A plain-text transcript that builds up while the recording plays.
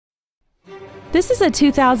This is a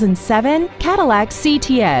 2007 Cadillac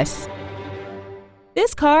CTS.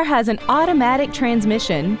 This car has an automatic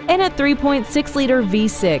transmission and a 3.6-liter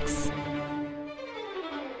V6.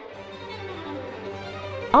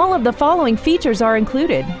 All of the following features are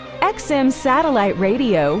included: XM satellite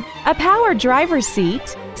radio, a power driver's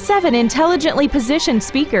seat, 7 intelligently positioned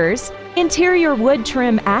speakers, interior wood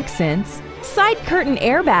trim accents, side curtain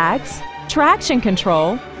airbags, traction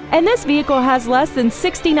control, and this vehicle has less than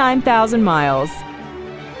 69,000 miles.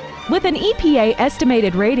 With an EPA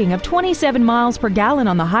estimated rating of 27 miles per gallon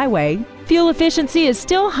on the highway, fuel efficiency is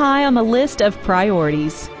still high on the list of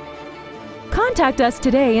priorities. Contact us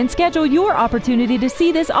today and schedule your opportunity to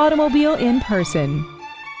see this automobile in person.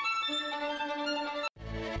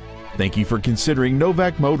 Thank you for considering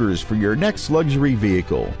Novak Motors for your next luxury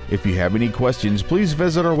vehicle. If you have any questions, please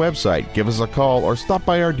visit our website, give us a call, or stop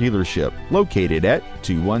by our dealership located at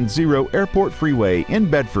 210 Airport Freeway in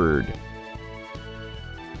Bedford.